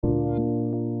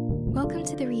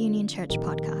Welcome to the Reunion Church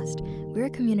podcast. We're a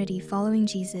community following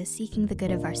Jesus, seeking the good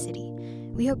of our city.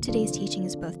 We hope today's teaching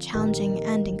is both challenging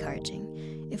and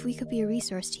encouraging. If we could be a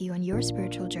resource to you on your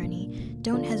spiritual journey,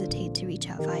 don't hesitate to reach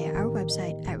out via our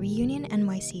website at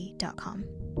reunionnyc.com.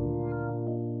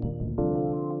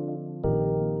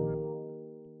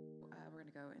 We're going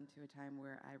to go into a time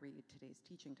where I read today's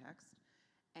teaching text,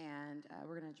 and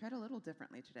we're going to try it a little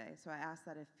differently today. So I ask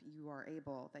that if you are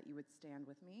able, that you would stand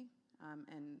with me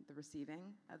in the receiving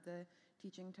of the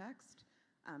teaching text.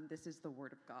 This is the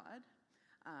Word of God.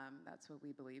 That's what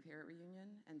we believe here at Reunion,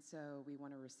 and so we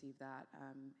want to receive that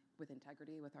with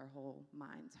integrity, with our whole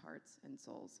minds, hearts, and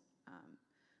souls.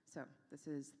 So this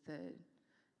is the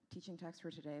teaching text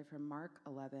for today from Mark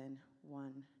 11,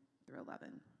 1 through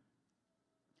 11.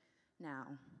 Now,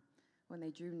 when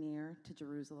they drew near to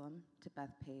Jerusalem, to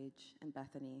Bethphage and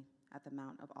Bethany at the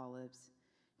Mount of Olives,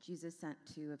 Jesus sent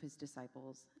two of his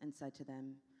disciples and said to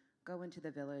them, "Go into the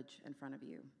village in front of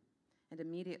you, and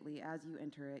immediately as you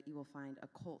enter it, you will find a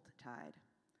colt tied,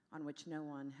 on which no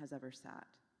one has ever sat.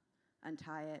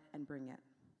 Untie it and bring it.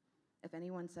 If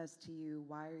anyone says to you,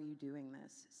 'Why are you doing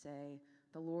this?' say,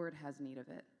 'The Lord has need of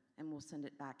it, and will send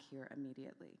it back here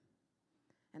immediately.'"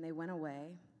 And they went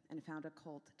away and found a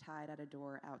colt tied at a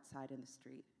door outside in the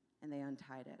street, and they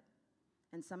untied it.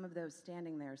 And some of those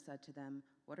standing there said to them,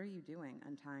 "What are you doing,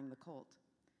 untying the colt?"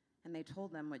 And they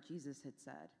told them what Jesus had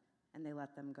said, and they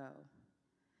let them go.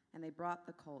 And they brought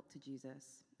the colt to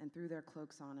Jesus and threw their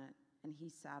cloaks on it, and he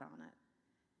sat on it.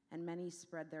 And many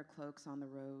spread their cloaks on the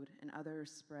road, and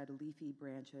others spread leafy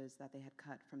branches that they had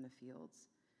cut from the fields.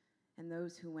 And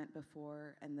those who went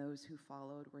before and those who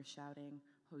followed were shouting,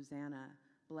 "Hosanna!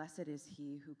 Blessed is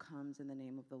he who comes in the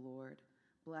name of the Lord.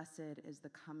 Blessed is the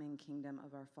coming kingdom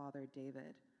of our father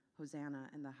David.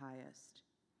 Hosanna in the highest."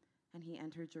 And he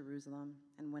entered Jerusalem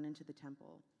and went into the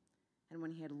temple. And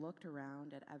when he had looked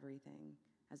around at everything,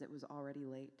 as it was already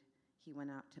late, he went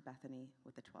out to Bethany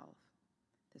with the 12.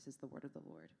 This is the word of the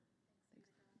Lord. Thanks.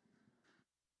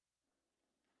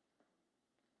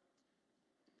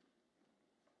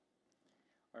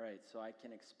 All right, so I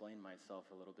can explain myself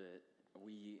a little bit.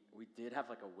 We did have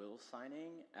like a will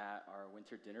signing at our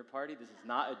winter dinner party. This is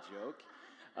not a joke.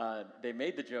 They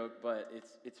made the joke, but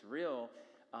it's real.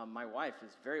 My wife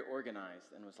is very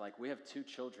organized and was like, "We have 2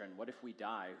 children. What if we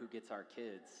die? Who gets our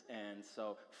kids?" And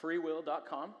so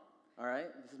freewill.com, all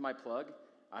right? This is my plug.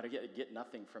 I get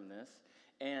nothing from this.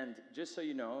 And just so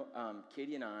you know,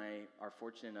 Katie and I are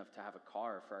fortunate enough to have a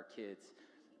car for our kids.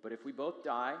 But if we both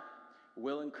die,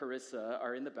 Will and Carissa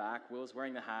are in the back. Will's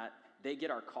wearing the hat. They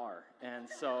get our car. And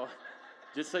so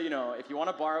just so you know, if you want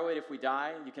to borrow it, if we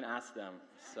die, you can ask them.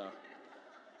 So,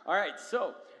 all right,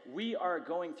 so we are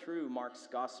going through Mark's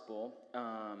gospel,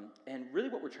 and really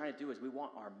what we're trying to do is we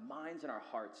want our minds and our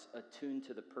hearts attuned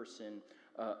to the person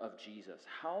of Jesus.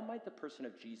 How might the person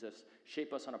of Jesus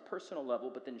shape us on a personal level,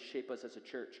 but then shape us as a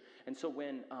church? And so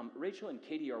when Rachel and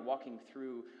Katie are walking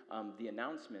through the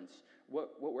announcements,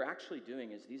 what we're actually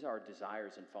doing is these are our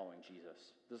desires in following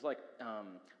Jesus. There's like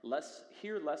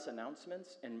less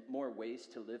announcements and more ways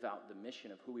to live out the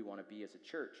mission of who we want to be as a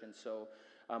church. And so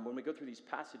when we go through these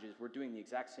passages, we're doing the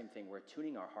exact same thing. We're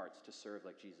tuning our hearts to serve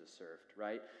like Jesus served,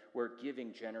 right? We're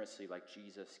giving generously like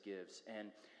Jesus gives.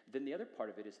 And then the other part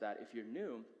of it is that if you're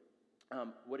new,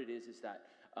 what it is that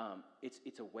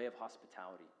it's a way of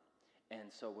hospitality. And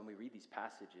so when we read these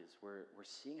passages, we're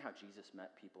seeing how Jesus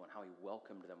met people and how he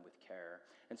welcomed them with care.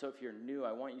 And so if you're new,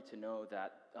 I want you to know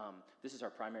that this is our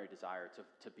primary desire,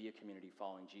 to be a community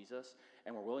following Jesus,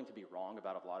 and we're willing to be wrong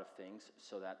about a lot of things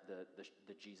so that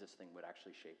the Jesus thing would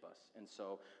actually shape us. And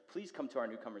so please come to our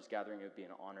newcomers gathering. It would be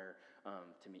an honor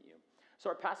to meet you. So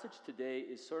our passage today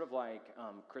is sort of like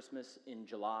Christmas in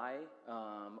July,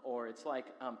 or it's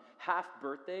like half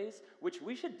birthdays, which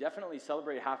we should definitely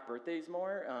celebrate half birthdays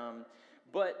more.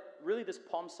 But really this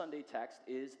Palm Sunday text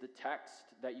is the text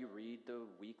that you read the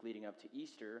week leading up to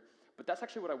Easter. But that's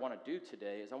actually what I want to do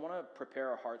today, is I want to prepare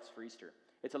our hearts for Easter.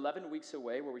 It's 11 weeks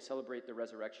away where we celebrate the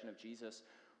resurrection of Jesus.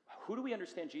 Who do we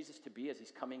understand Jesus to be as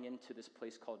he's coming into this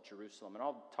place called Jerusalem? And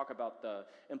I'll talk about the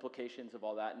implications of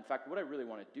all that. In fact, what I really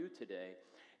want to do today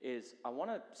is I want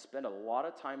to spend a lot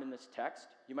of time in this text.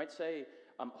 You might say,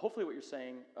 hopefully what you're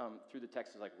saying through the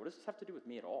text is like, what does this have to do with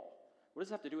me at all? What does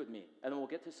this have to do with me? And then we'll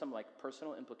get to some like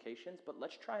personal implications, but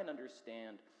let's try and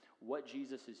understand what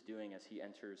Jesus is doing as he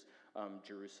enters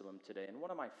Jerusalem today. And one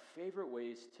of my favorite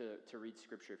ways to read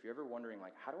scripture, if you're ever wondering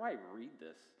like, how do I read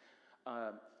this?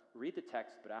 Read the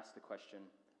text, but ask the question,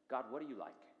 God, what do you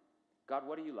like? God,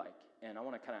 what do you like? And I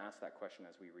want to kind of ask that question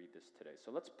as we read this today. So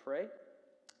let's pray,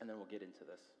 and then we'll get into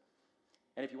this.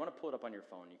 And if you want to pull it up on your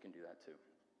phone, you can do that too.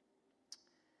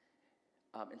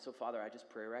 And so, Father, I just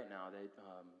pray right now that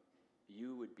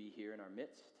you would be here in our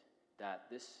midst, that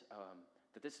this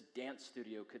dance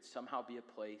studio could somehow be a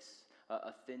place,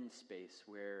 a thin space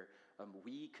where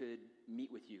we could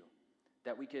meet with you,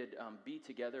 that we could be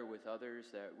together with others,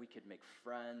 that we could make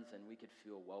friends, and we could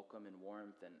feel welcome and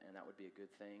warmth, and that would be a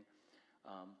good thing.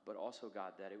 But also,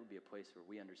 God, that it would be a place where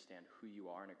we understand who you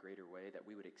are in a greater way, that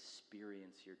we would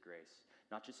experience your grace,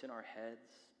 not just in our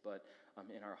heads, but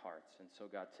in our hearts. And so,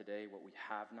 God, today, what we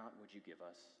have not, would you give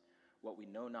us? What we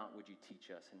know not, would you teach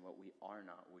us? And what we are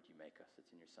not, would you make us?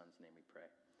 It's in your Son's name we pray.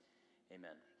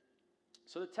 Amen.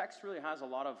 So the text really has a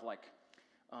lot of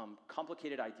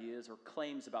complicated ideas or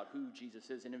claims about who Jesus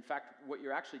is. And in fact, what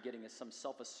you're actually getting is some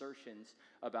self-assertions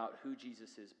about who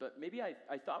Jesus is. But maybe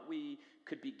I thought we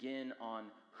could begin on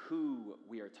who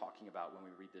we are talking about when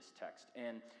we read this text,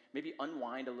 and maybe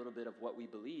unwind a little bit of what we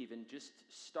believe and just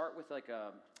start with like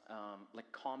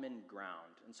common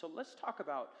ground. And so let's talk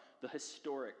about the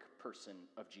historic person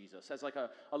of Jesus as like a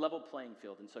level playing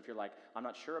field. And so if you're like, I'm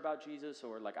not sure about Jesus,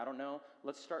 or like, I don't know,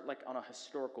 let's start like on a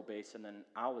historical base, and then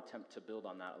I'll attempt to build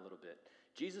on that a little bit.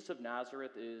 Jesus of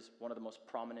Nazareth is one of the most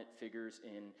prominent figures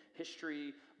in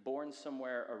history, born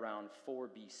somewhere around 4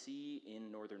 BC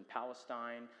in northern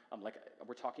Palestine.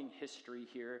 We're talking history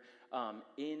here,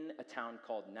 in a town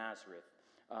called Nazareth.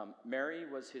 Mary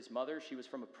was his mother. She was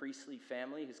from a priestly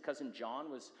family. His cousin John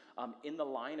was in the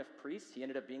line of priests. He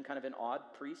ended up being kind of an odd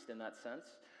priest in that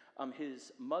sense.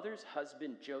 His mother's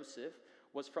husband, Joseph,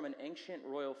 was from an ancient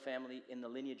royal family in the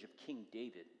lineage of King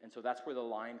David. And so that's where the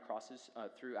line crosses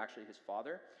through actually his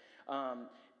father.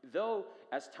 Though,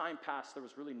 as time passed, there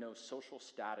was really no social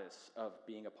status of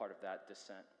being a part of that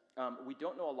descent. We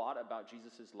don't know a lot about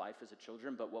Jesus' life as a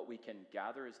children, but what we can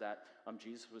gather is that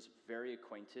Jesus was very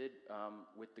acquainted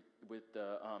with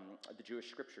the Jewish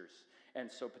scriptures.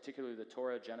 And so particularly the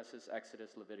Torah, Genesis,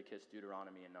 Exodus, Leviticus,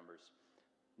 Deuteronomy, and Numbers.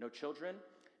 No children,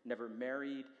 never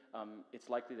married. It's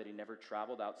likely that he never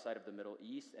traveled outside of the Middle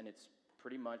East, and it's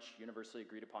pretty much universally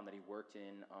agreed upon that he worked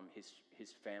in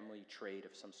his family trade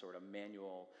of some sort, of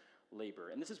manual labor.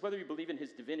 And this is whether you believe in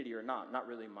his divinity or not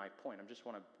really my point. I just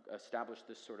want to establish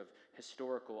this sort of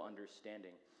historical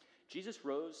understanding. Jesus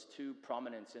rose to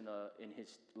prominence in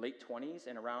his late 20s,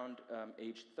 and around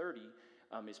age 30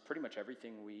 is pretty much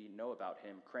everything we know about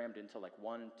him crammed into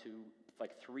 1 to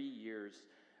 3 years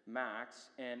max.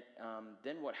 And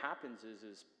then what happens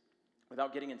is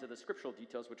without getting into the scriptural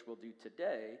details, which we'll do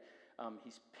today,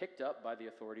 he's picked up by the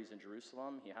authorities in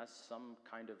Jerusalem. He has some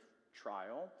kind of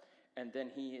trial, and then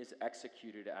he is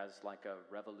executed as like a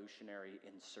revolutionary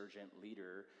insurgent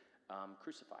leader,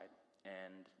 crucified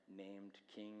and named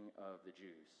King of the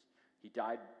Jews. He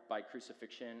died by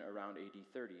crucifixion around AD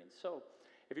 30. And so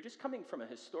if you're just coming from a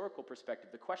historical perspective,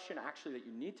 the question actually that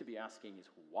you need to be asking is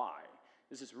why?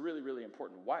 This is really, really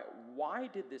important. Why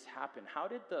did this happen? How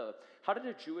did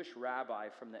a Jewish rabbi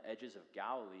from the edges of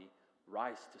Galilee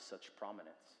rise to such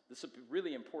prominence? This is a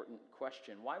really important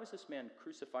question. Why was this man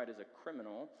crucified as a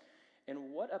criminal?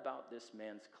 And what about this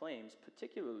man's claims,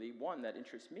 particularly one that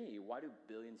interests me? Why do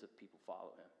billions of people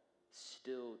follow him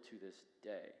still to this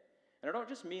day? And I don't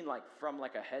just mean from a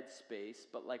headspace,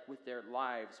 but with their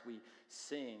lives we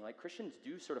sing. Christians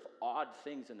do sort of odd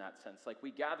things in that sense. We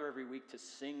gather every week to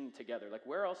sing together.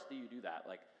 Where else do you do that?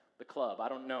 The club, I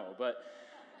don't know. But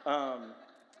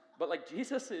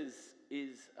Jesus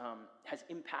has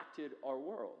impacted our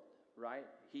world, right?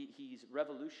 He's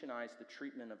revolutionized the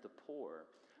treatment of the poor,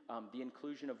 the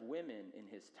inclusion of women in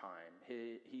his time.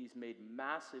 He's made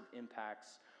massive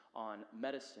impacts on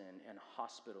medicine and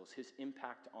hospitals, his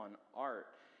impact on art.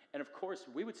 And of course,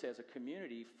 we would say as a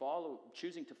community,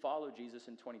 choosing to follow Jesus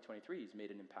in 2023, he's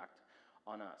made an impact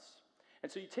on us. And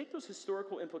so you take those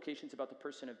historical implications about the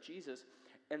person of Jesus,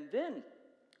 and then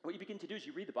what you begin to do is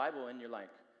you read the Bible and you're like,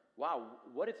 wow,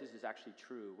 what if this is actually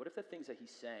true? What if the things that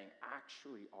he's saying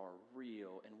actually are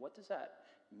real? And what does that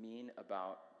mean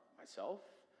about myself?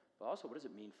 But also, what does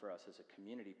it mean for us as a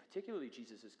community? Particularly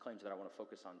Jesus' claims that I want to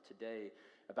focus on today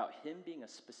about him being a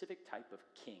specific type of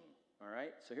king. All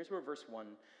right? So here's where verse 1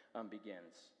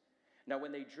 begins. Now,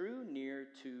 when they drew near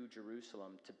to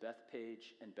Jerusalem, to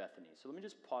Bethphage and Bethany. So let me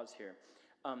just pause here.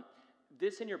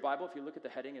 This in your Bible, if you look at the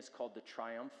heading, is called the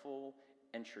triumphal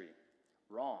entry.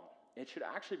 Wrong. It should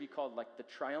actually be called the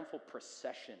triumphal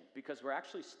procession, because we're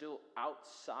actually still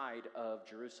outside of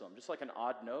Jerusalem. Just like an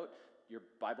odd note, your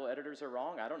Bible editors are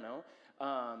wrong, I don't know.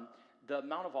 The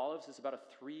Mount of Olives is about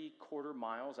 3/4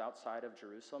 miles outside of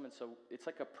Jerusalem, and so it's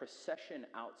like a procession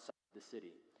outside the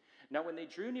city. Now, when they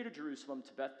drew near to Jerusalem,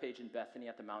 to Bethphage and Bethany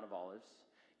at the Mount of Olives,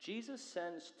 Jesus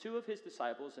sends 2 of his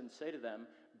disciples and say to them,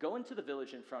 Go into the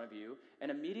village in front of you, and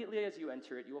immediately as you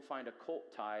enter it, you will find a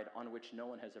colt tied on which no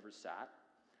one has ever sat.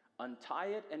 Untie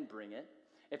it and bring it.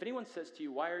 If anyone says to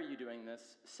you, 'Why are you doing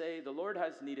this?' say, 'The Lord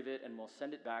has need of it, and will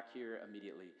send it back here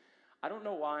immediately.'" I don't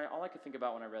know why. All I could think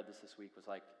about when I read this week was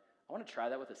like, I want to try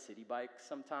that with a city bike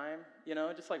sometime.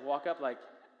 Just like walk up like,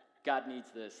 "God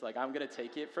needs this. Like, I'm going to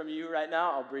take it from you right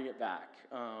now. I'll bring it back."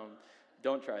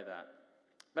 Don't try that.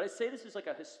 But I say this is like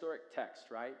a historic text,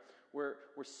 right? We're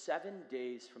 7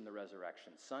 days from the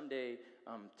resurrection, Sunday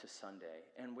to Sunday.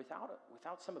 And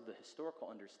without some of the historical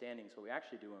understandings, what we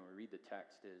actually do when we read the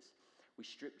text is we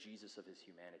strip Jesus of his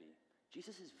humanity.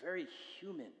 Jesus is very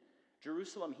human.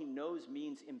 Jerusalem, he knows,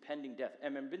 means impending death.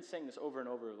 And I've been saying this over and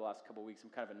over the last couple of weeks.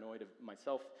 I'm kind of annoyed of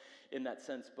myself in that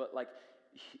sense. But like,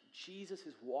 Jesus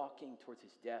is walking towards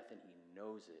his death, and he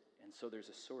knows it. And so there's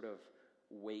a sort of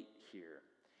weight here.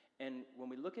 And when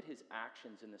we look at his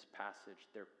actions in this passage,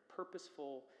 they're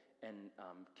purposeful and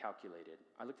calculated.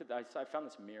 I found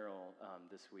this mural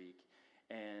this week,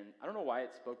 and I don't know why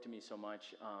it spoke to me so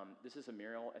much. This is a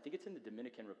mural. I think it's in the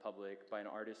Dominican Republic by an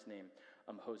artist named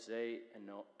Jose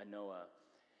Anoa.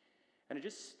 And I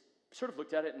just sort of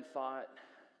looked at it and thought,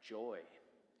 joy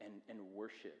and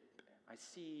worship. I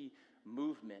see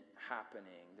movement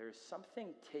happening. There's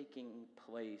something taking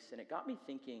place, and it got me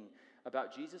thinking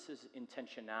about Jesus'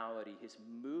 intentionality, his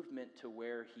movement to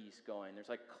where he's going. There's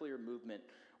like clear movement,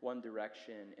 one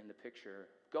direction in the picture.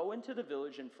 Go into the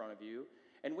village in front of you,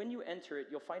 and when you enter it,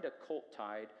 you'll find a colt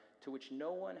tied to which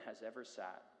no one has ever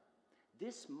sat.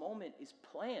 This moment is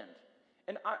planned.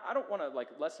 And I don't want to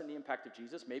like lessen the impact of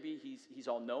Jesus. Maybe he's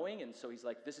all-knowing, and so he's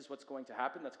like, this is what's going to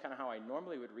happen. That's kind of how I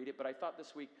normally would read it. But I thought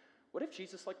this week, what if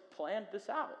Jesus like planned this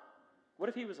out? What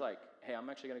if he was like, hey, I'm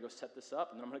actually going to go set this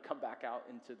up, and then I'm going to come back out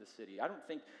into the city? I don't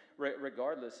think,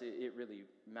 regardless, it really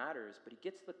matters. But he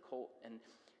gets the colt, and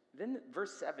then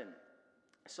verse 7,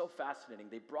 so fascinating.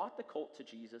 They brought the colt to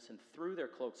Jesus and threw their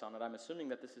cloaks on it. I'm assuming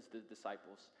that this is the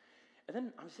disciples. And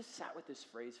then I was just sat with this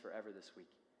phrase forever this week.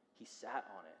 He sat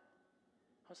on it.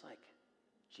 I was like,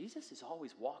 Jesus is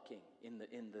always walking in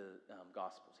the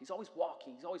Gospels. He's always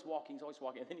walking, he's always walking, he's always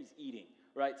walking, and then he's eating,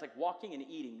 right? It's like walking and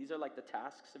eating. These are like the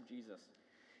tasks of Jesus.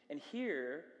 And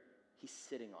here, he's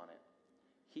sitting on it.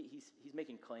 He's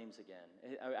making claims again.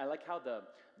 I like how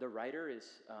the writer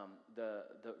is,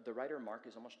 the writer Mark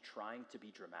is almost trying to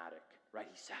be dramatic, right?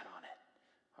 He sat on it.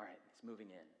 All right, he's moving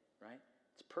in, right?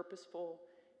 It's purposeful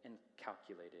and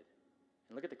calculated.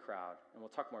 And look at the crowd, and we'll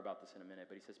talk more about this in a minute,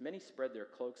 but he says, many spread their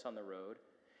cloaks on the road,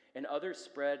 and others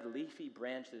spread leafy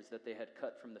branches that they had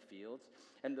cut from the fields.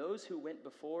 And those who went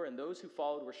before and those who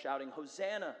followed were shouting,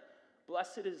 Hosanna!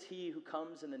 Blessed is he who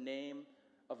comes in the name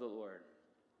of the Lord.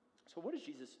 So what is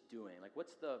Jesus doing? Like,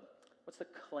 what's the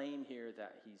claim here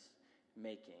that he's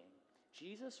making?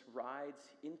 Jesus rides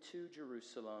into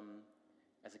Jerusalem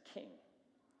as a king.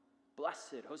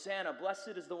 Blessed, Hosanna,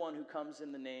 blessed is the one who comes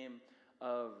in the name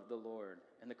of the Lord.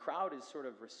 And the crowd is sort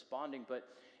of responding, but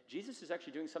Jesus is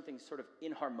actually doing something sort of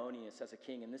inharmonious as a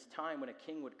king. In this time when a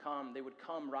king would come, they would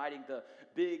come riding the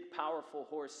big, powerful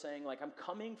horse saying, like, I'm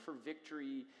coming for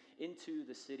victory into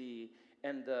the city.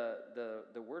 And the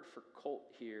word for colt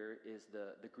here is,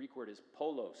 the Greek word is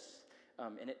polos.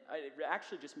 And it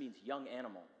actually just means young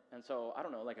animal. And so, I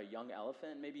don't know, like a young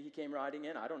elephant maybe he came riding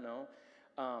in, I don't know.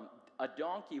 A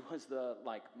donkey was the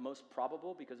most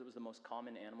probable because it was the most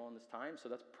common animal in this time. So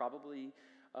that's probably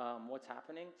what's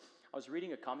happening. I was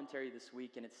reading a commentary this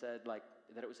week, and it said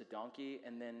that it was a donkey,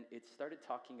 and then it started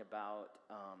talking about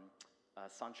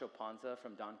Sancho Panza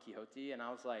from Don Quixote, and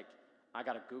I was like, I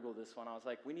gotta Google this one. I was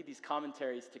like, we need these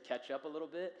commentaries to catch up a little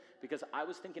bit, because I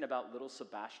was thinking about little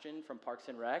Sebastian from Parks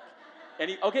and Rec,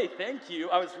 and okay, thank you.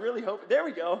 I was really hoping. There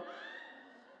we go.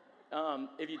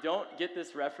 If you don't get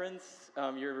this reference,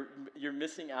 you're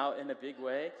missing out in a big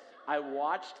way. I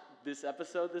watched this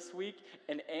episode this week,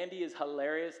 and Andy is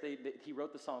hilarious. He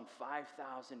wrote the song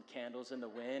 5,000 Candles in the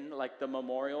Wind, like the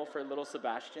memorial for little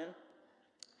Sebastian.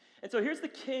 And so here's the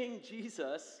King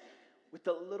Jesus with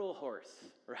the little horse,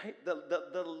 right?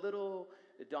 The little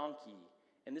donkey.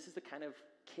 And this is the kind of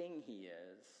king he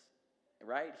is,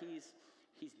 right? He's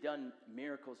done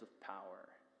miracles of power.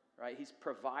 Right? He's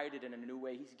provided in a new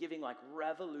way. He's giving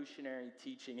revolutionary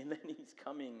teaching, and then he's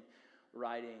coming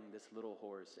riding this little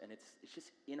horse, and it's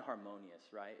just inharmonious,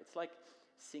 right? It's like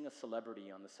seeing a celebrity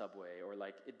on the subway, or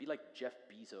it'd be like Jeff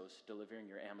Bezos delivering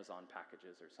your Amazon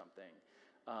packages or something.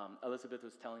 Elizabeth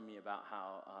was telling me about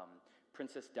how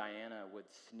Princess Diana would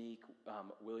sneak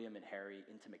William and Harry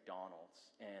into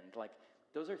McDonald's, and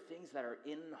those are things that are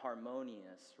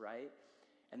inharmonious, right?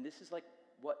 And this is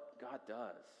what God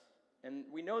does. And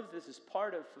we know that this is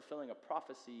part of fulfilling a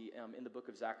prophecy in the book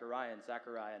of Zechariah, in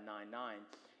Zechariah 9:9.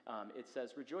 It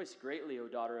says, "Rejoice greatly, O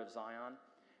daughter of Zion.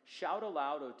 Shout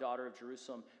aloud, O daughter of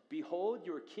Jerusalem. Behold,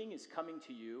 your king is coming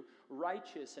to you.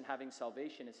 Righteous and having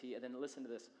salvation is he." And then listen to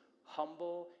this.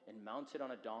 "Humble and mounted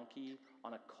on a donkey,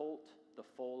 on a colt, the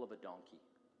foal of a donkey."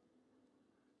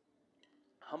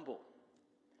 Humble.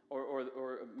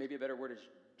 Or maybe a better word is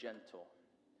gentle.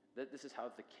 That this is how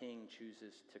the king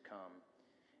chooses to come.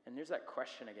 And there's that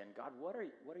question again, God, what are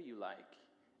you like?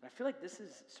 And I feel like this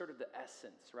is sort of the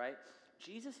essence, right?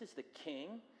 Jesus is the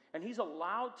king, and he's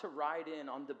allowed to ride in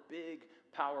on the big,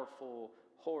 powerful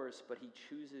horse, but he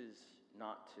chooses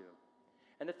not to.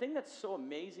 And the thing that's so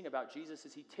amazing about Jesus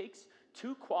is he takes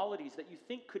two qualities that you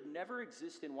think could never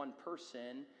exist in one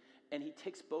person, and he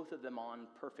takes both of them on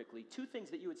perfectly. Two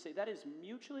things that you would say, that is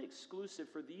mutually exclusive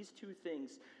for these two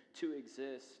things to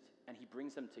exist, and he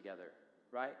brings them together,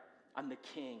 right? I'm the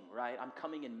king, right? I'm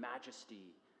coming in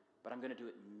majesty, but I'm going to do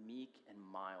it meek and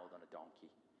mild on a donkey,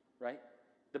 right?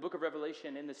 The book of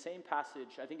Revelation, in the same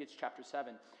passage, I think it's chapter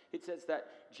 7, it says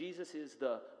that Jesus is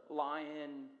the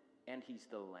lion and he's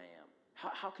the lamb.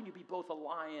 How can you be both a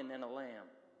lion and a lamb?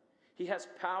 He has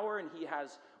power and he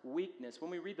has weakness.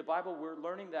 When we read the Bible, we're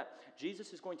learning that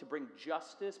Jesus is going to bring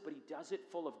justice, but he does it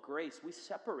full of grace. We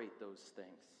separate those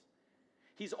things.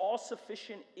 He's all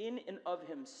sufficient in and of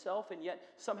himself, and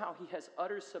yet somehow he has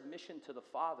utter submission to the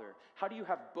Father. How do you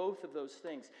have both of those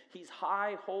things? He's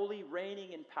high, holy,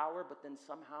 reigning in power, but then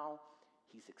somehow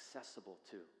he's accessible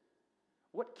too.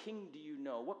 What king do you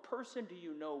know? What person do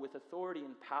you know with authority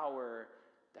and power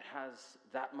that has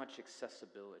that much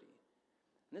accessibility?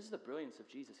 And this is the brilliance of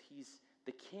Jesus. He's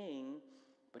the king,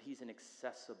 but he's an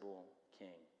accessible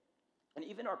king. And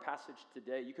even our passage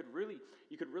today, you could really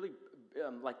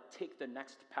like take the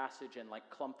next passage and like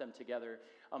clump them together.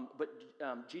 But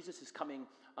Jesus is coming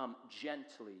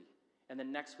gently. And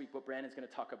then next week, what Brandon's going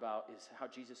to talk about is how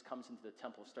Jesus comes into the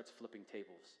temple, starts flipping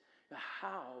tables. Now,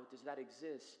 how does that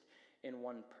exist in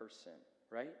one person,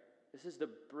 right? This is the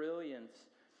brilliance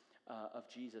of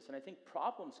Jesus. And I think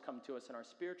problems come to us in our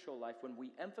spiritual life when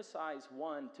we emphasize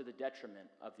one to the detriment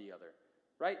of the other,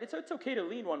 right? It's okay to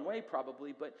lean one way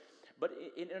probably, but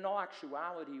in all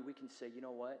actuality, we can say, you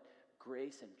know what?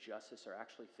 Grace and justice are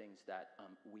actually things that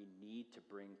we need to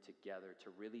bring together to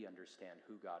really understand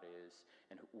who God is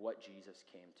and what Jesus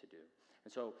came to do.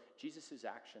 And so Jesus'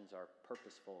 actions are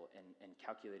purposeful and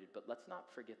calculated, but let's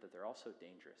not forget that they're also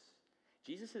dangerous.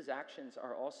 Jesus' actions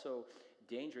are also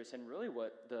dangerous, and really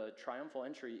what the triumphal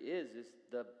entry is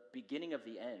the beginning of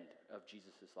the end of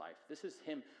Jesus' life. This is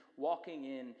him walking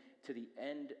in to the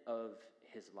end of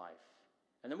his life.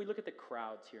 And then we look at the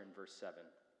crowds here in verse 7.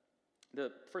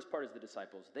 The first part is the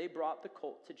disciples. They brought the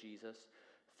colt to Jesus,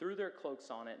 threw their cloaks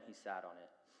on it, and he sat on it.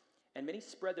 And many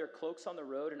spread their cloaks on the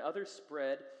road, and others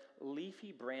spread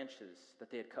leafy branches that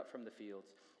they had cut from the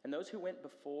fields. And those who went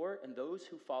before and those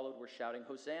who followed were shouting,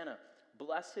 "Hosanna!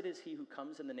 Blessed is he who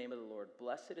comes in the name of the Lord.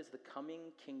 Blessed is the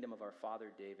coming kingdom of our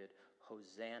father David.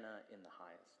 Hosanna in the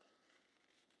highest."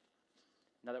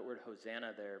 Now that word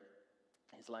Hosanna there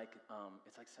is like,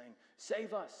 it's like saying,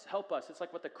 save us, help us. It's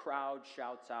like what the crowd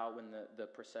shouts out when the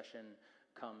procession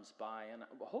comes by. And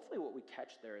hopefully what we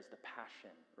catch there is the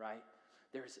passion, right?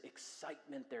 There's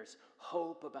excitement, there's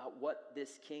hope about what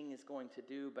this king is going to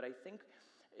do. But I think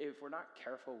if we're not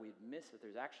careful, we'd miss that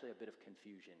there's actually a bit of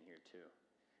confusion here too.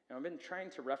 Now, I've been trying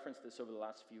to reference this over the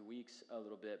last few weeks a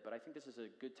little bit, but I think this is a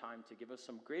good time to give us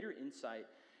some greater insight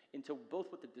into both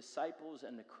what the disciples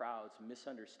and the crowds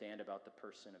misunderstand about the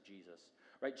person of Jesus.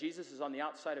 Right? Jesus is on the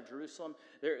outside of Jerusalem.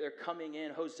 They're coming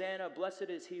in. Hosanna, blessed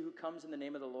is he who comes in the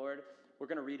name of the Lord. We're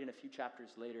going to read in a few chapters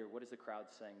later. What is the crowd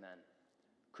saying then?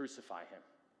 Crucify him.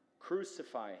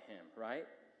 Crucify him, right?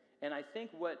 And I think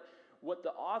what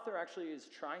the author actually is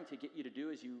trying to get you to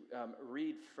do as you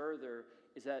read further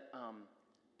is that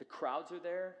the crowds are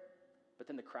there, but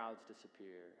then the crowds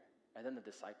disappear. And then the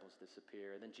disciples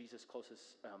disappear. And then Jesus'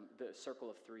 closest, the circle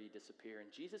of three disappear.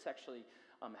 And Jesus actually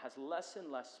has less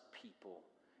and less people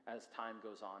as time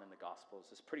goes on in the Gospels.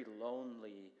 It's a pretty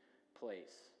lonely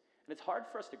place. And it's hard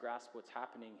for us to grasp what's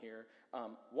happening here.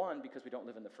 One, because we don't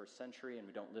live in the first century and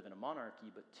we don't live in a monarchy.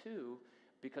 But two,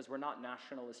 because we're not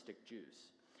nationalistic Jews.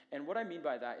 And what I mean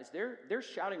by that is they're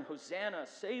shouting, Hosanna,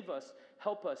 save us,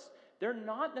 help us. They're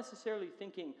not necessarily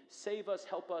thinking, save us,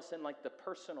 help us in like the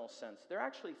personal sense. They're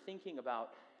actually thinking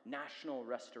about national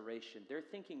restoration. They're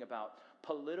thinking about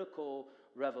political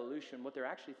revolution. What they're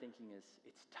actually thinking is,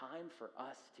 it's time for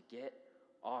us to get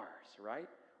ours, right?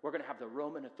 We're going to have the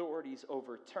Roman authorities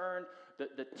overturned.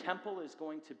 The temple is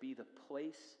going to be the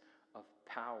place of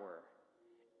power.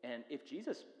 And if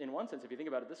Jesus, in one sense, if you think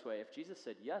about it this way, if Jesus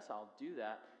said, yes, I'll do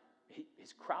that,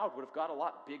 his crowd would have got a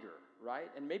lot bigger, right?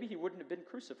 And maybe he wouldn't have been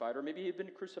crucified, or maybe he'd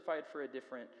been crucified for a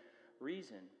different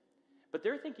reason. But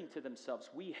they're thinking to themselves,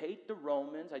 we hate the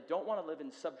Romans. I don't want to live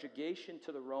in subjugation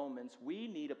to the Romans. We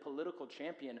need a political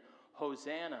champion.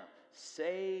 Hosanna,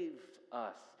 save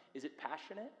us. Is it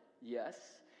passionate? Yes.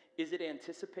 Is it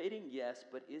anticipating? Yes.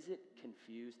 But is it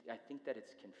confused? I think that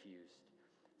it's confused.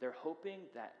 They're hoping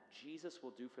that Jesus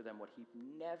will do for them what he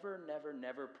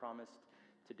never promised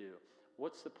to do.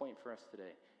 What's the point for us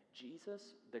today?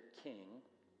 Jesus, the King,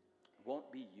 won't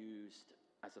be used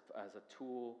as a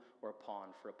tool or a pawn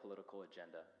for a political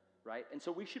agenda, right? And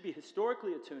so we should be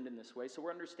historically attuned in this way. So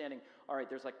we're understanding, all right,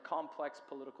 there's like complex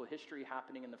political history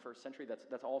happening in the first century.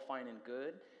 That's all fine and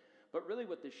good. But really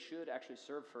what this should actually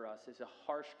serve for us is a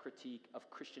harsh critique of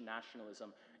Christian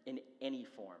nationalism in any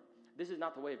form. This is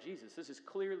not the way of Jesus. This is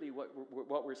clearly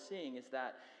what we're seeing is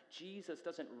that Jesus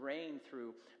doesn't reign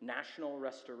through national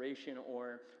restoration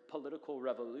or political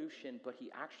revolution, but he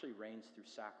actually reigns through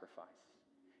sacrifice.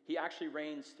 He actually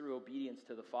reigns through obedience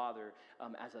to the Father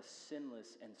as a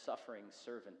sinless and suffering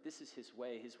servant. This is his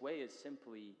way. His way is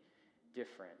simply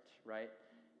different, right?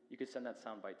 You could send that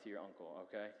soundbite to your uncle,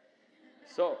 okay?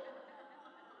 So,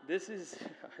 this is,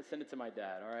 I send it to my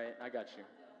dad, all right? I got you.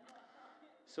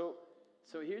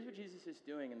 So here's what Jesus is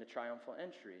doing in the triumphal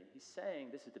entry. He's saying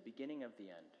this is the beginning of the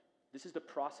end. This is the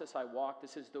process I walk.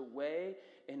 This is the way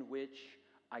in which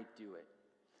I do it.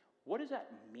 What does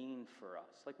that mean for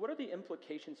us? Like, what are the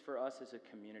implications for us as a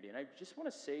community? And I just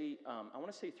want to say, I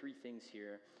want to say three things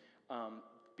here,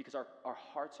 because our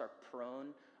hearts are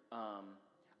prone.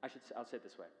 I'll say it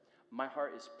this way. My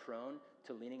heart is prone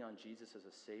to leaning on Jesus as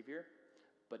a Savior,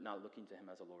 but not looking to him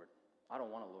as a Lord. I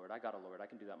don't want a Lord. I got a Lord. I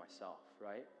can do that myself,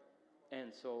 right?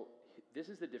 And so this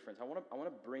is the difference. I want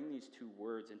to bring these two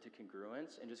words into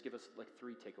congruence and just give us like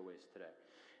three takeaways today.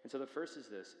 And so the first is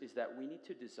this, is that we need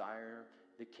to desire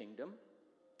the kingdom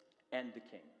and the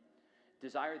king.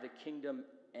 Desire the kingdom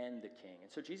and the king.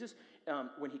 And so Jesus,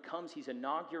 when he comes, he's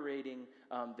inaugurating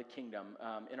the kingdom.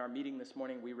 In our meeting this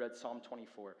morning, we read Psalm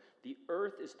 24. The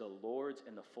earth is the Lord's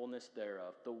and the fullness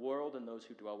thereof, the world and those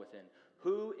who dwell within.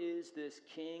 Who is this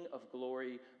King of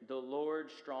glory, the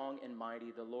Lord strong and mighty,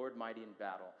 the Lord mighty in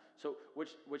battle? So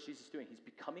what's Jesus doing? He's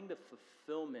becoming the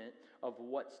fulfillment of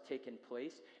what's taken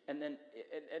place. And then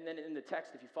in the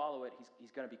text, if you follow it,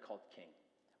 he's going to be called king.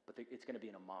 But it's going to be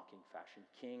in a mocking fashion,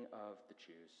 King of the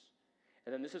Jews.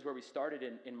 And then this is where we started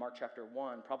in Mark chapter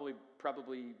 1,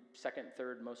 probably second,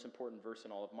 third most important verse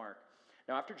in all of Mark.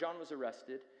 Now after John was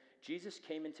arrested, Jesus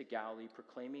came into Galilee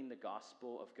proclaiming the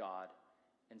gospel of God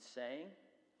and saying,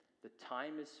 the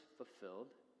time is fulfilled,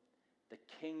 the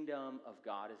kingdom of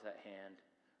God is at hand,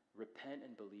 repent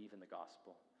and believe in the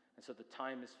gospel. And so the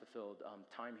time is fulfilled.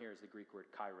 Time here is the Greek word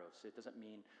kairos. It doesn't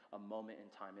mean a moment in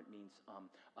time. It means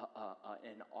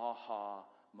an aha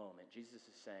moment. Jesus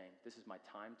is saying, this is my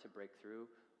time to break through.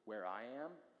 Where I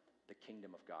am, the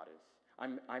kingdom of God is.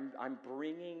 I'm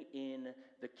bringing in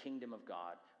the kingdom of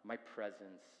God. My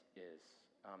presence is.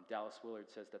 Dallas Willard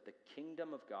says that the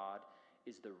kingdom of God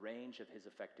is the range of his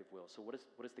effective will. So what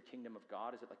is the kingdom of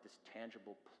God? Is it like this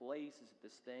tangible place? Is it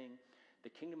this thing? The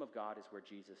kingdom of God is where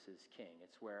Jesus is king.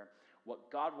 It's where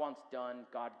what God wants done,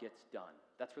 God gets done.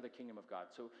 That's where the kingdom of God.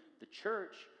 So the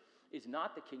church is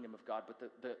not the kingdom of God, but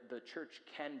the church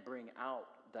can bring out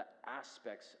the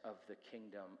aspects of the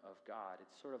kingdom of God.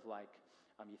 It's sort of like,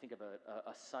 you think of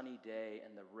a sunny day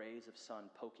and the rays of sun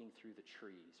poking through the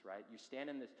trees, right? You stand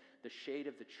in the shade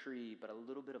of the tree, but a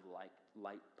little bit of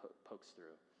light pokes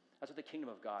through. That's what the kingdom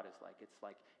of God is like.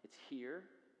 It's here,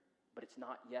 but it's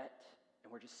not yet.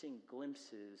 And we're just seeing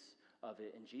glimpses of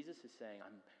it. And Jesus is saying,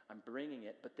 I'm bringing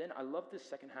it. But then I love this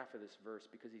second half of this verse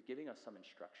because he's giving us some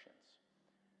instructions.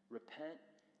 Repent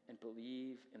and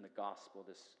believe in the gospel,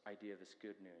 this idea of this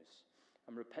good news.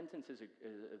 Repentance is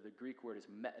the Greek word is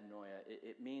metanoia.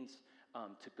 It means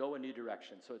to go a new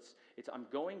direction. So it's I'm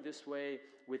going this way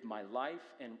with my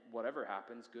life, and whatever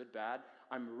happens, good, bad,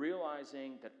 I'm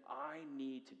realizing that I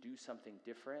need to do something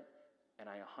different, and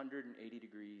I 180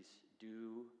 degrees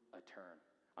do a turn.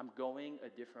 I'm going a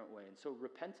different way. And so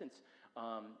repentance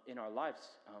in our lives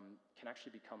can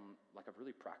actually become like a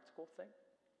really practical thing.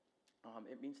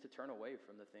 It means to turn away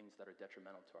from the things that are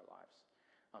detrimental to our lives.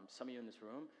 Some of you in this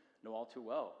room know all too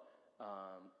well,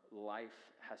 life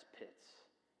has pits,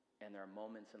 and there are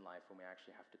moments in life when we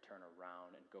actually have to turn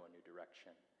around and go a new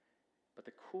direction. But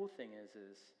the cool thing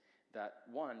is that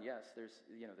one, yes, there's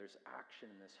action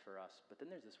in this for us, but then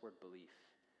there's this word belief.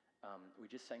 We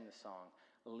just sang the song,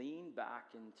 lean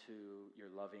back into your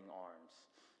loving arms.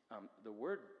 The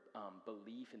word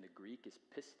belief in the Greek is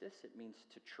pistis. It means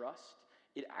to trust.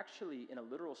 It actually, in a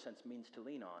literal sense, means to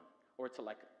lean on, or to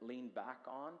like lean back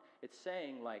on. It's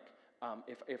saying like,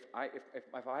 if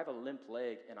I have a limp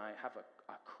leg and I have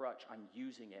a crutch, I'm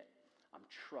using it. I'm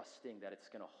trusting that it's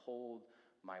going to hold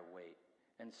my weight.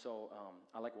 And so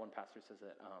I like one pastor says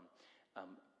that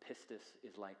pistis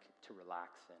is like to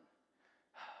relax in.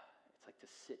 It's like to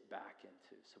sit back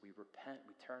into. So we repent,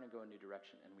 we turn and go a new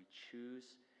direction, and we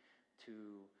choose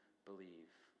to believe.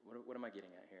 What am I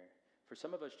getting at here? For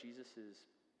some of us, Jesus is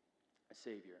a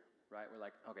savior, right? We're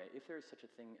like, okay, if there is such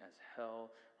a thing as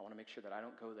hell, I want to make sure that I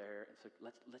don't go there. And so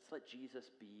let's let Jesus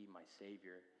be my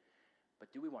savior.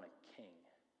 But do we want a king?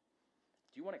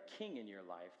 Do you want a king in your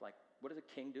life? Like, what does a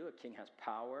king do? A king has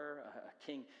power. A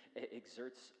king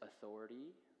exerts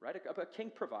authority, right? A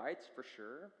king provides, for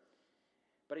sure.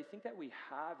 But I think that we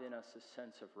have in us a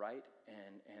sense of right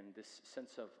and this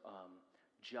sense of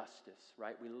justice,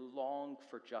 right? We long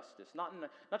for justice, not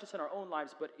just in our own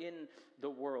lives, but in the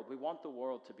world. We want the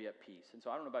world to be at peace. And so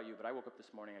I don't know about you, but I woke up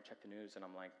this morning, I checked the news, and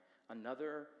I'm like,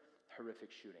 another horrific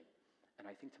shooting. And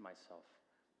I think to myself,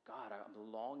 God,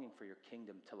 I'm longing for your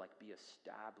kingdom to like be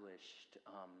established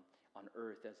on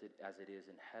earth as it is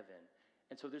in heaven.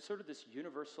 And so there's sort of this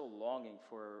universal longing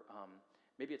for,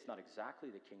 maybe it's not exactly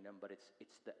the kingdom, but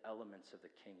it's the elements of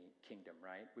the kingdom,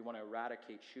 right? We want to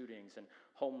eradicate shootings and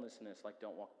homelessness like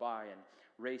Don't Walk By, and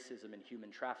racism and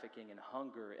human trafficking and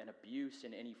hunger and abuse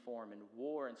in any form and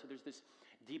war. And so there's this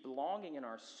deep longing in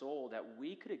our soul that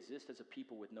we could exist as a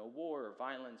people with no war or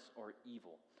violence or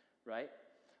evil, right?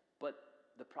 But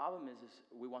the problem is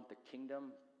we want the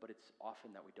kingdom, but it's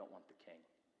often that we don't want the king,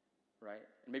 right?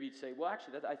 And maybe you'd say, well,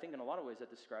 actually, I think in a lot of ways that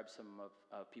describes some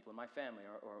of people in my family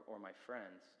or my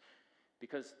friends.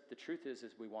 Because the truth is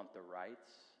we want the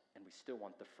rights, and we still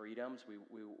want the freedoms. We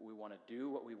want to do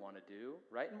what we want to do,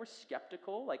 right? And we're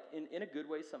skeptical, like in a good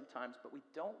way sometimes, but we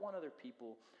don't want other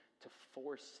people to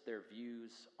force their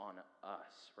views on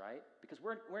us, right? Because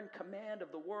we're in command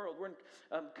of the world. We're in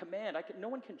command. No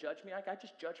one can judge me. I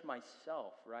just judge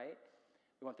myself, right?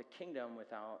 We want the kingdom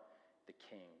without the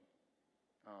king.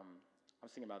 I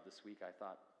was thinking about this week. I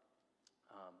thought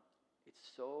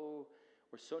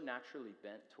we're so naturally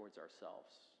bent towards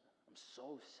ourselves. I'm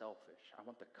so selfish. I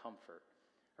want the comfort.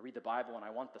 I read the Bible and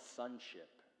I want the sonship,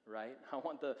 right? I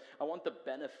want the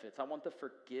benefits. I want the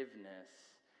forgiveness.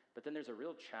 But then there's a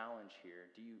real challenge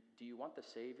here. Do you want the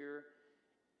Savior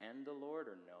and the Lord,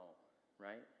 or no,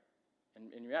 right?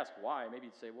 And you ask why.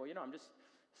 Maybe you'd say, well, I'm just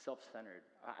self-centered.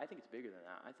 I think it's bigger than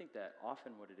that. I think that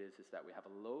often what it is that we have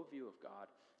a low view of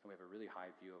God and we have a really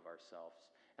high view of ourselves.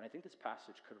 And I think this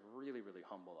passage could really, really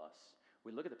humble us.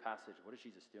 We look at the passage, what is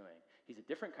Jesus doing? He's a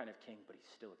different kind of king, but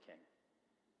he's still a king.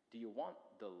 Do you want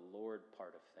the Lord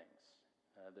part of things?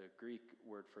 The Greek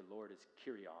word for Lord is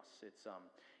kyrios. It's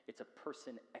a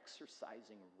person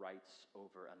exercising rights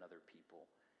over another people.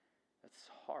 That's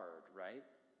hard, right?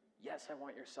 Yes, I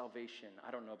want your salvation. I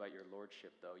don't know about your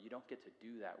lordship, though. You don't get to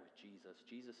do that with Jesus.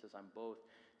 Jesus says, I'm both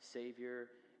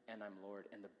Savior and I'm Lord.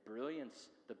 And the brilliant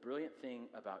thing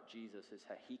about Jesus is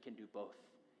that he can do both.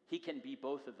 He can be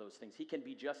both of those things. He can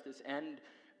be justice and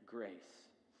grace.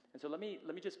 And so let me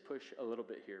just push a little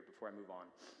bit here before I move on.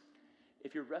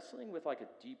 If you're wrestling with like a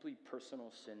deeply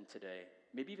personal sin today,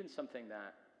 maybe even something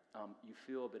that you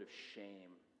feel a bit of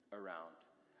shame around,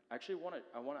 I actually want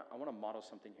to model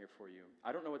something here for you.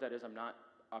 I don't know what that is. I'm not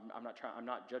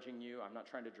judging you. I'm not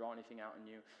trying to draw anything out in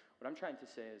you. What I'm trying to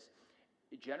say is,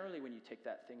 generally when you take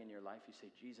that thing in your life, you say,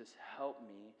 Jesus, help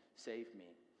me, save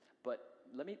me. But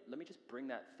let me just bring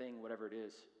that thing, whatever it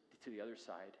is, to the other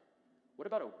side. What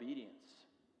about obedience?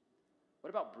 What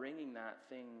about bringing that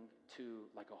thing to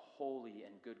like a holy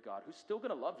and good God who's still going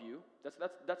to love you? That's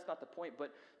not the point,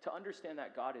 but to understand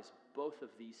that God is both of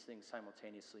these things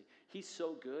simultaneously. He's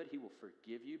so good, he will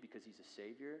forgive you because he's a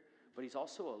Savior, but he's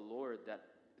also a Lord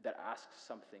that asks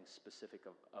something specific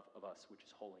of us, which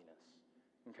is holiness.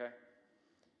 Okay?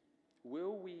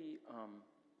 Will we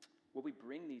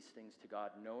bring these things to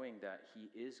God knowing that he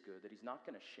is good, that he's not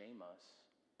going to shame us,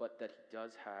 but that he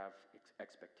does have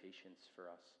expectations for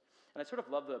us? And I sort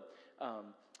of love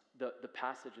the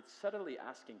passage. It's subtly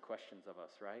asking questions of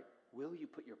us, right? Will you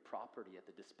put your property at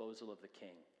the disposal of the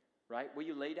king, right? Will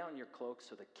you lay down your cloak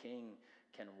so the king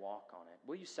can walk on it?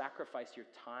 Will you sacrifice your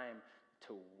time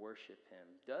to worship him?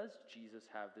 Does Jesus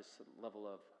have this level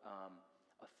of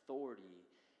authority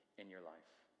in your life?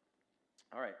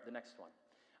 All right, the next one.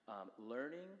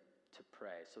 Learning to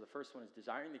pray. So the first one is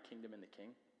desiring the kingdom and the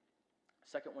king.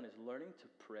 Second one is learning to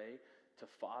pray to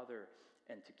Father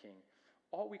and to King.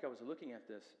 All week I was looking at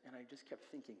this and I just kept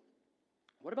thinking,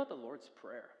 what about the Lord's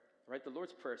Prayer? right? The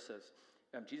Lord's Prayer says,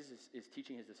 Jesus is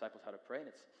teaching his disciples how to pray, and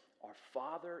it's, "Our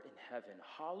Father in heaven,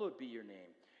 hallowed be your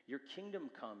name. Your kingdom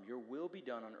come, your will be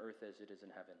done on earth as it is in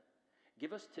heaven.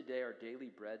 Give us today our daily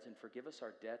breads, and forgive us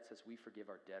our debts as we forgive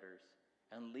our debtors.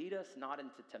 And lead us not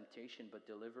into temptation, but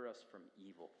deliver us from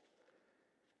evil."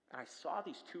 And I saw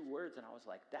these two words, and I was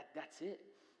like, that's it.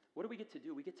 What do we get to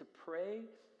do? We get to pray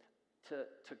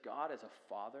to God as a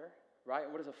father, right?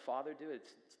 What does a father do?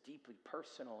 It's deeply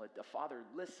personal. A father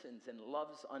listens and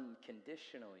loves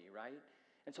unconditionally, right?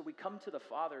 And so we come to the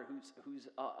Father who's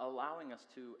allowing us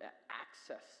to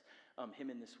access him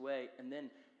in this way. And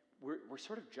then we're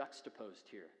sort of juxtaposed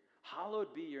here.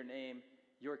 Hallowed be your name.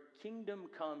 Your kingdom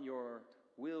come, your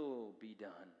will be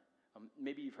done.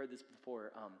 Maybe you've heard this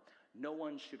before. No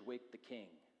one should wake the king,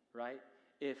 right?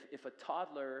 If a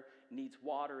toddler needs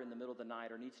water in the middle of the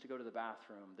night or needs to go to the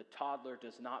bathroom, the toddler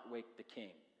does not wake the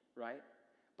king, right?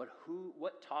 But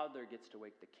what toddler gets to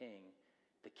wake the king?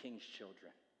 The king's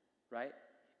children, right?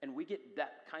 And we get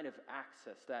that kind of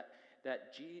access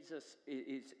that Jesus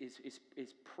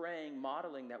is praying,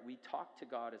 modeling that we talk to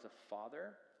God as a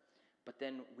father, but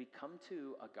then we come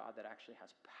to a God that actually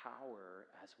has power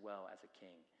as well as a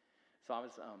king. So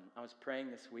I was praying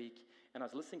this week, and I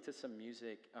was listening to some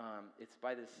music. It's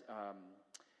by this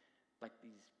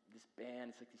this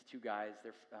band. It's like these two guys.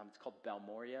 It's called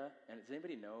Balmoria. And does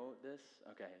anybody know this?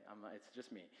 Okay, it's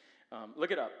just me.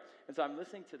 Look it up. And so I'm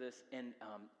listening to this, and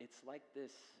it's like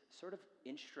this sort of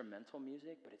instrumental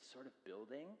music, but it's sort of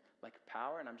building like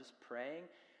power. And I'm just praying,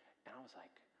 and I was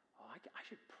like, oh, I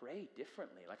should pray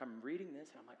differently. Like I'm reading this,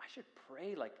 and I'm like, I should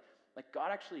pray like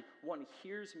God actually, one,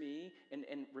 hears me and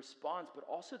responds, but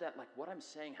also that like what I'm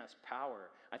saying has power.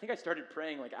 I think I started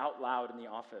praying like out loud in the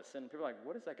office, and people are like,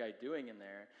 what is that guy doing in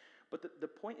there? But the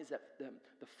point is that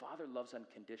the Father loves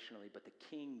unconditionally, but the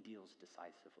King deals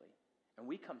decisively. And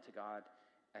we come to God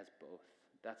as both.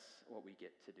 That's what we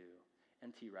get to do.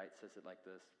 N.T. Wright says it like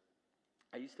this: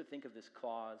 I used to think of this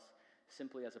clause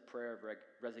simply as a prayer of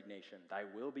resignation. Thy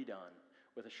will be done,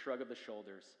 with a shrug of the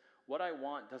shoulders. What I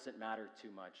want doesn't matter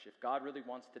too much. If God really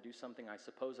wants to do something, I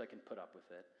suppose I can put up with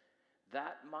it.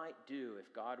 That might do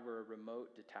if God were a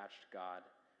remote, detached God,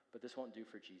 but this won't do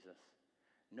for Jesus.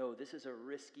 No, this is a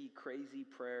risky, crazy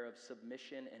prayer of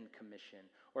submission and commission,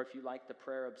 or if you like, the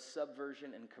prayer of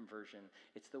subversion and conversion.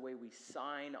 It's the way we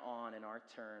sign on in our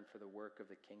turn for the work of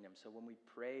the kingdom. So when we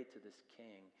pray to this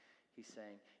King, he's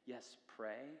saying, yes,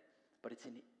 pray, but it's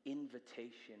an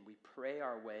invitation. We pray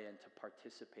our way into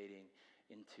participating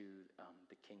into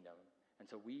the kingdom. And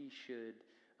so we should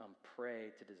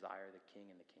pray to desire the King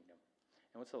and the kingdom.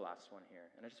 And what's the last one here?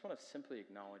 And I just want to simply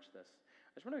acknowledge this.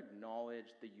 I just want to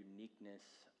acknowledge the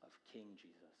uniqueness of King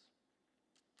Jesus.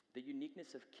 The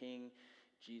uniqueness of King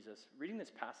Jesus. Reading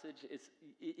this passage,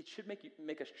 it should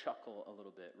make us chuckle a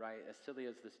little bit, right? As silly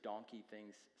as this donkey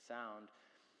things sound,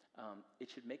 it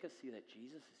should make us see that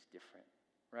Jesus is different,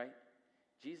 right?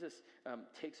 Jesus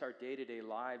takes our day-to-day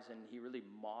lives, and he really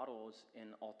models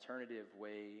an alternative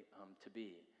way to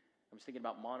be. I was thinking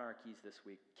about monarchies this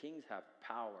week. Kings have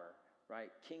power,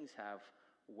 right? Kings have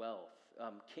wealth.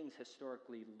 Kings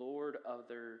historically lord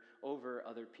over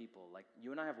other people. Like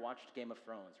you and I have watched Game of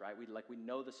Thrones, right? We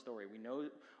know the story. We know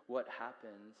what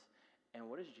happens. And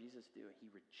what does Jesus do? He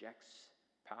rejects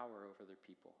power over other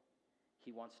people.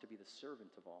 He wants to be the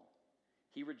servant of all.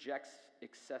 He rejects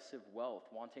excessive wealth,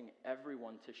 wanting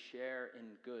everyone to share in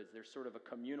goods. There's sort of a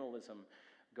communalism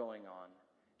going on.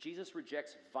 Jesus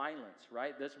rejects violence,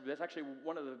 right? That's actually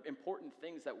one of the important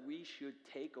things that we should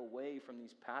take away from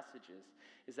these passages,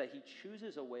 is that he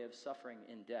chooses a way of suffering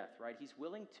in death, right? He's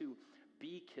willing to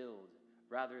be killed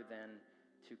rather than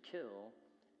to kill.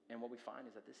 And what we find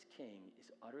is that this King is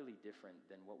utterly different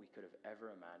than what we could have ever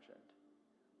imagined.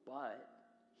 But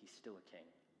he's still a king.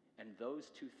 And those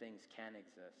two things can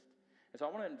exist. And so I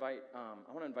want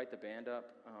to invite the band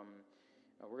up.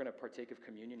 We're going to partake of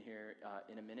communion here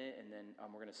in a minute, and then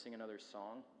we're going to sing another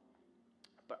song.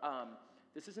 But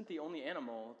this isn't the only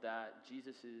animal that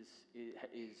Jesus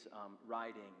is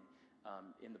riding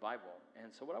in the Bible.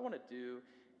 And so what I want to do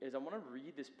is I want to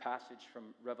read this passage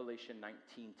from Revelation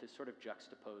 19 to sort of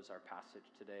juxtapose our passage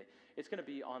today. It's going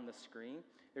to be on the screen.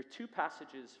 There are two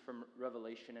passages from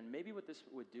Revelation, and maybe what this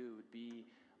would do would be,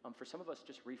 for some of us,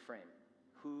 just reframe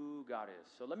who God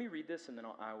is. So let me read this, and then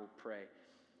I will pray.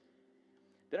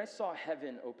 Then I saw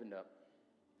heaven opened up,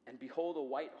 and behold, a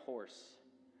white horse.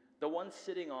 The one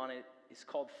sitting on it is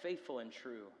called Faithful and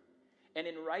True, and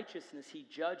in righteousness he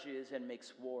judges and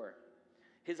makes war.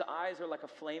 His eyes are like a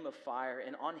flame of fire,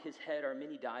 and on his head are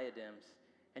many diadems,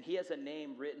 and he has a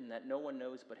name written that no one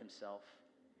knows but himself.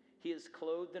 He is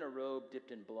clothed in a robe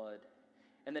dipped in blood,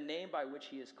 And the name by which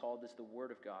he is called is the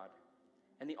Word of God.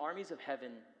 And the armies of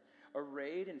heaven,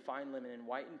 arrayed in fine linen and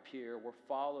white and pure,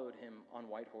 followed him on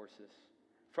white horses.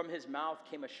 From his mouth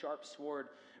came a sharp sword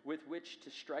with which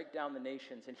to strike down the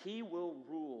nations, and he will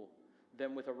rule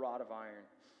them with a rod of iron.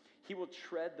 He will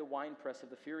tread the winepress of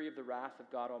the fury of the wrath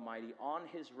of God Almighty. On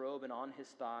his robe and on his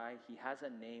thigh he has a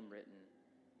name written,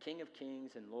 King of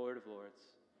Kings and Lord of Lords.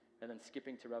 And then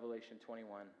skipping to Revelation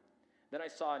 21. Then I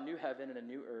saw a new heaven and a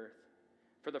new earth.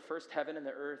 For the first heaven and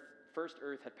the first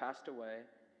earth had passed away,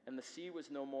 and the sea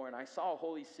was no more. And I saw a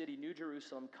holy city, New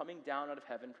Jerusalem, coming down out of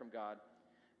heaven from God,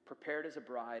 prepared as a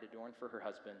bride adorned for her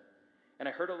husband. And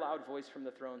I heard a loud voice from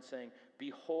the throne saying,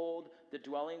 Behold, the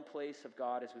dwelling place of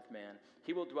God is with man.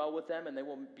 He will dwell with them, and they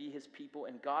will be his people,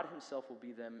 and God himself will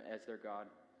be them as their God.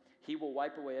 He will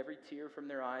wipe away every tear from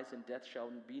their eyes, and death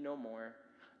shall be no more.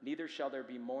 Neither shall there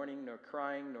be mourning, nor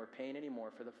crying, nor pain any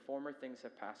more, for the former things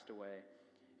have passed away.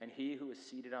 And he who is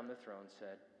seated on the throne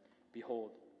said,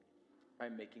 Behold, I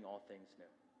am making all things new.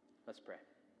 Let's pray.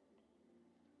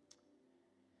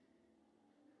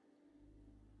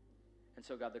 And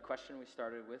so, God, the question we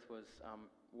started with was,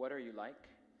 what are you like?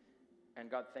 And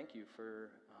God, thank you for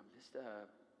just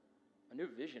a new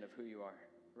vision of who you are,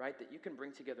 right? That you can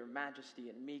bring together majesty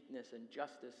and meekness and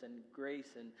justice and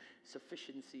grace and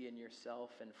sufficiency in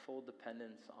yourself and full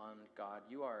dependence on God.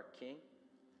 You are a king.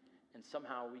 And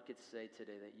somehow we could say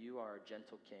today that you are a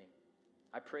gentle king.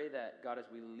 I pray that, God, as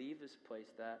we leave this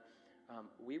place, that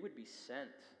we would be sent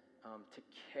to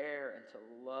care and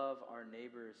to love our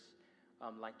neighbors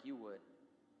like you would.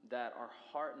 That our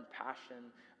heart and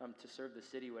passion to serve the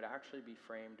city would actually be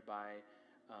framed by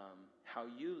how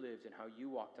you lived and how you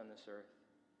walked on this earth.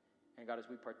 And God, as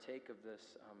we partake of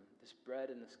this bread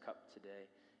and this cup today,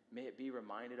 may it be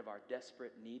reminded of our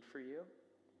desperate need for you,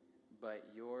 but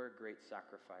your great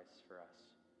sacrifice for us.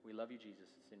 We love you, Jesus.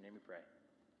 It's in your name we pray.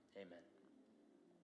 Amen.